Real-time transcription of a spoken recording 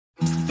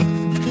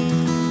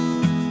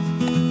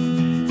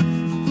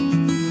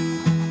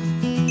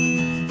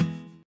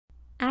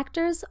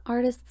Actors,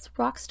 artists,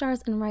 rock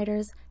stars, and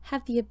writers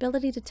have the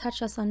ability to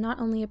touch us on not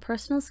only a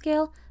personal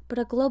scale, but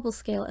a global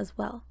scale as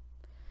well.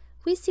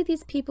 We see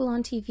these people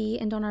on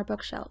TV and on our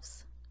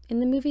bookshelves,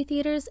 in the movie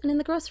theaters and in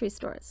the grocery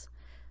stores.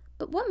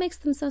 But what makes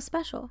them so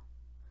special?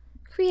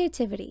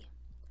 Creativity.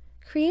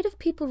 Creative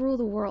people rule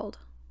the world,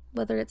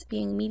 whether it's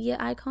being media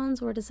icons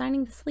or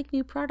designing the sleek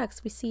new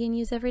products we see and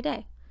use every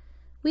day.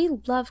 We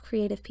love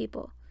creative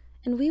people,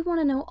 and we want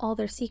to know all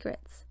their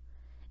secrets.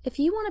 If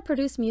you want to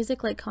produce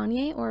music like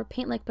Kanye or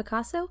paint like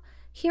Picasso,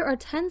 here are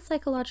 10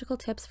 psychological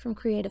tips from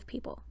creative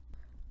people.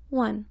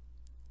 1.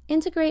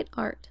 Integrate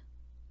art.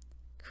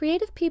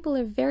 Creative people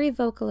are very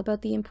vocal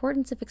about the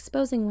importance of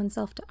exposing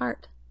oneself to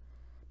art.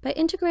 By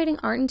integrating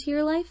art into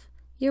your life,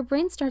 your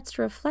brain starts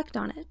to reflect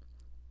on it.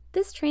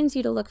 This trains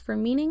you to look for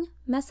meaning,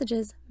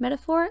 messages,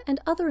 metaphor, and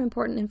other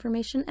important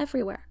information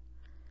everywhere.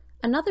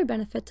 Another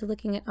benefit to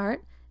looking at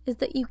art is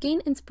that you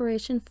gain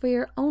inspiration for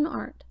your own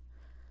art.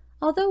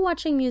 Although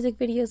watching music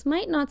videos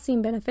might not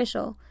seem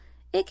beneficial,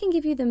 it can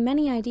give you the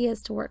many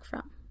ideas to work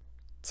from.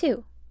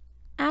 2.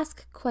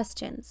 Ask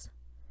questions.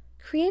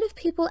 Creative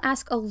people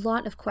ask a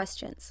lot of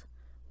questions.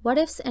 What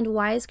ifs and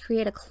whys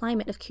create a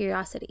climate of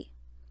curiosity.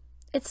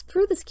 It's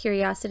through this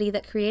curiosity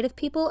that creative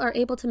people are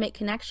able to make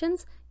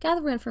connections,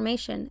 gather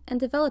information,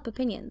 and develop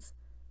opinions.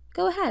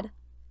 Go ahead,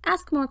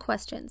 ask more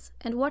questions,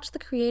 and watch the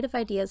creative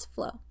ideas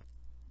flow.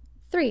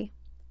 3.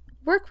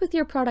 Work with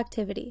your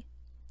productivity.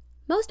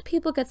 Most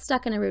people get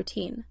stuck in a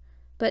routine,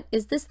 but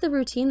is this the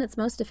routine that's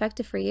most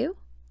effective for you?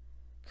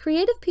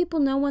 Creative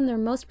people know when they're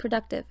most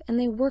productive and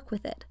they work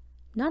with it,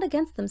 not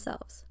against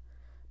themselves.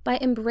 By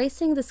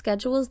embracing the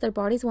schedules their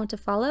bodies want to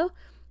follow,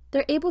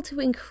 they're able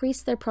to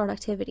increase their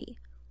productivity.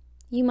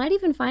 You might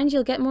even find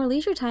you'll get more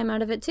leisure time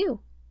out of it too.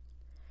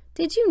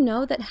 Did you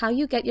know that how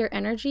you get your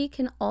energy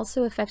can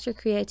also affect your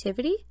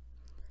creativity?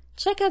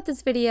 Check out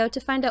this video to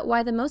find out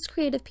why the most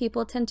creative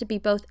people tend to be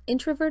both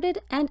introverted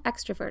and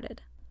extroverted.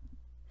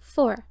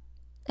 4.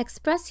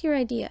 Express your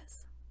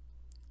ideas.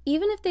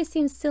 Even if they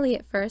seem silly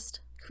at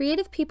first,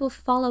 creative people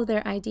follow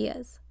their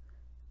ideas.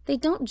 They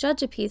don't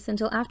judge a piece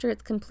until after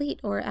it's complete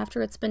or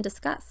after it's been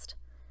discussed.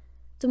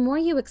 The more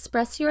you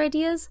express your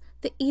ideas,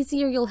 the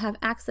easier you'll have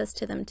access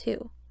to them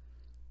too.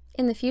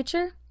 In the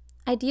future,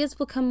 ideas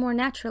will come more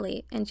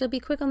naturally and you'll be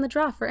quick on the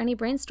draw for any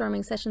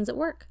brainstorming sessions at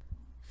work.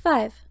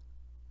 5.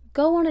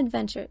 Go on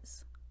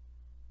adventures.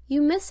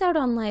 You miss out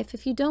on life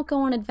if you don't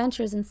go on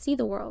adventures and see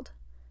the world.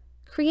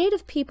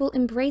 Creative people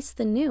embrace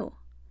the new.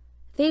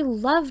 They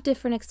love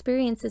different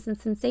experiences and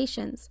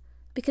sensations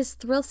because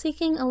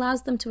thrill-seeking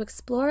allows them to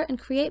explore and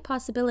create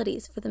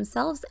possibilities for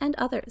themselves and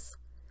others.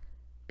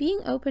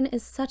 Being open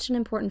is such an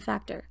important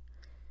factor.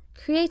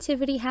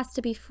 Creativity has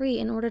to be free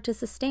in order to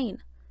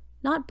sustain,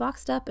 not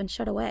boxed up and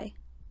shut away.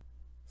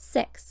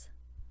 6.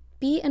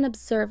 Be an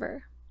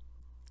observer.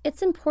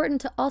 It's important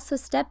to also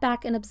step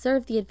back and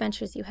observe the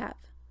adventures you have.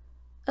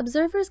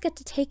 Observers get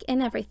to take in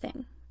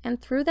everything,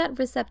 and through that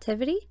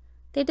receptivity,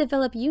 they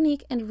develop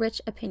unique and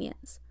rich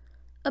opinions.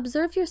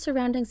 Observe your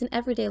surroundings in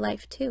everyday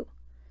life too.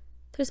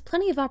 There's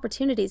plenty of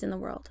opportunities in the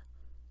world.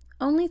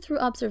 Only through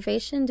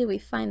observation do we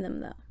find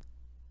them though.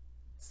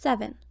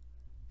 7.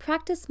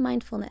 Practice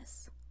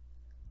mindfulness.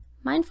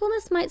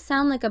 Mindfulness might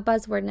sound like a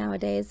buzzword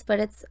nowadays, but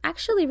it's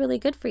actually really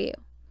good for you.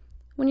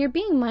 When you're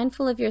being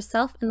mindful of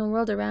yourself and the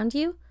world around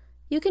you,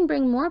 you can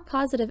bring more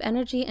positive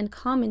energy and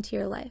calm into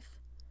your life.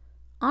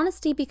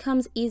 Honesty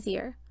becomes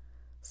easier.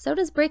 So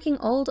does breaking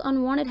old,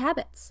 unwanted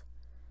habits.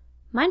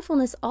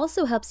 Mindfulness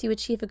also helps you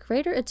achieve a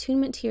greater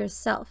attunement to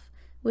yourself,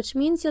 which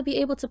means you'll be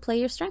able to play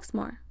your strengths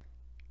more.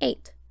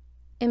 8.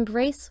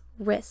 Embrace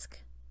risk.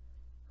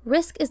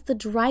 Risk is the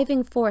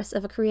driving force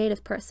of a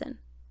creative person,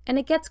 and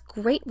it gets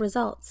great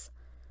results.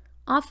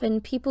 Often,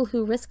 people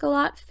who risk a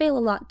lot fail a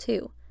lot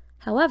too.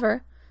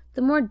 However,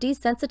 the more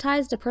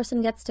desensitized a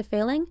person gets to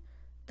failing,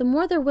 the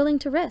more they're willing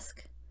to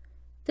risk.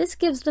 This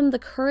gives them the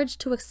courage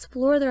to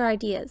explore their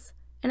ideas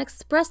and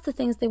express the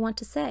things they want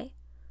to say.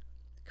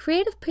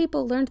 Creative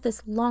people learned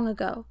this long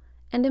ago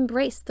and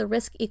embraced the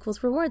risk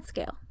equals reward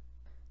scale.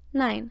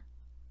 9.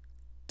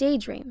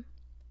 Daydream.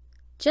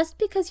 Just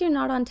because you're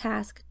not on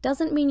task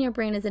doesn't mean your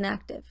brain is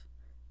inactive.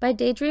 By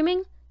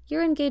daydreaming,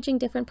 you're engaging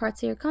different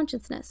parts of your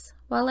consciousness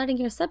while letting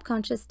your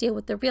subconscious deal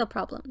with the real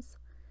problems.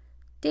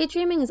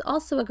 Daydreaming is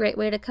also a great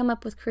way to come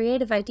up with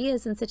creative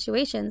ideas and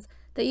situations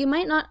that you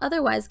might not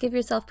otherwise give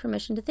yourself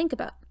permission to think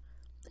about.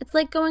 It's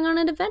like going on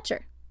an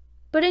adventure,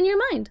 but in your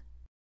mind.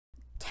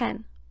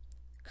 10.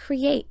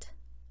 Create.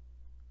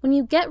 When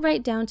you get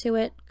right down to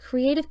it,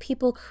 creative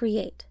people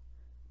create.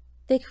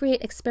 They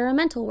create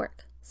experimental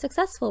work,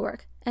 successful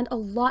work, and a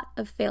lot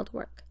of failed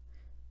work.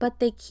 But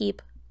they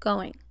keep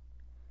going.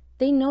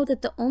 They know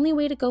that the only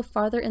way to go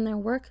farther in their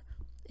work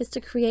is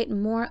to create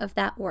more of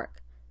that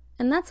work.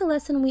 And that's a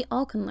lesson we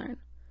all can learn.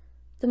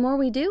 The more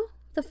we do,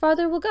 the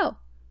farther we'll go.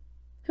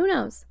 Who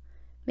knows?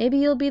 Maybe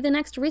you'll be the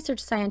next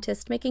research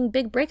scientist making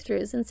big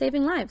breakthroughs and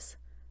saving lives.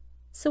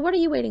 So what are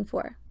you waiting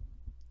for?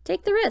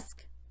 Take the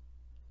risk.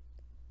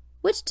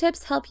 Which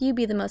tips help you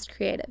be the most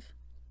creative?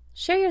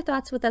 Share your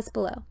thoughts with us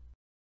below.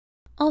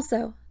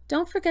 Also,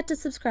 Don't forget to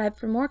subscribe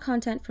for more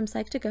content from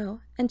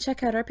Psych2Go and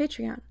check out our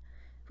Patreon.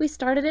 We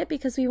started it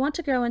because we want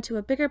to grow into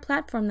a bigger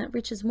platform that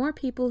reaches more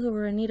people who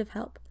are in need of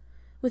help.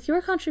 With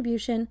your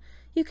contribution,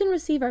 you can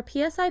receive our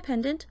PSI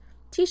pendant,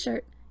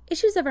 t-shirt,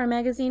 issues of our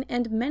magazine,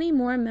 and many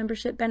more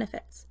membership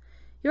benefits.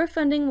 Your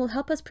funding will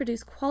help us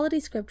produce quality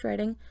script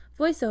writing,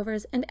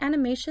 voiceovers, and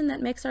animation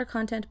that makes our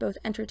content both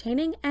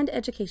entertaining and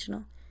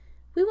educational.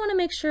 We want to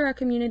make sure our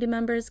community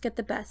members get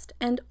the best,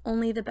 and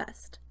only the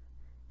best.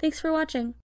 Thanks for watching.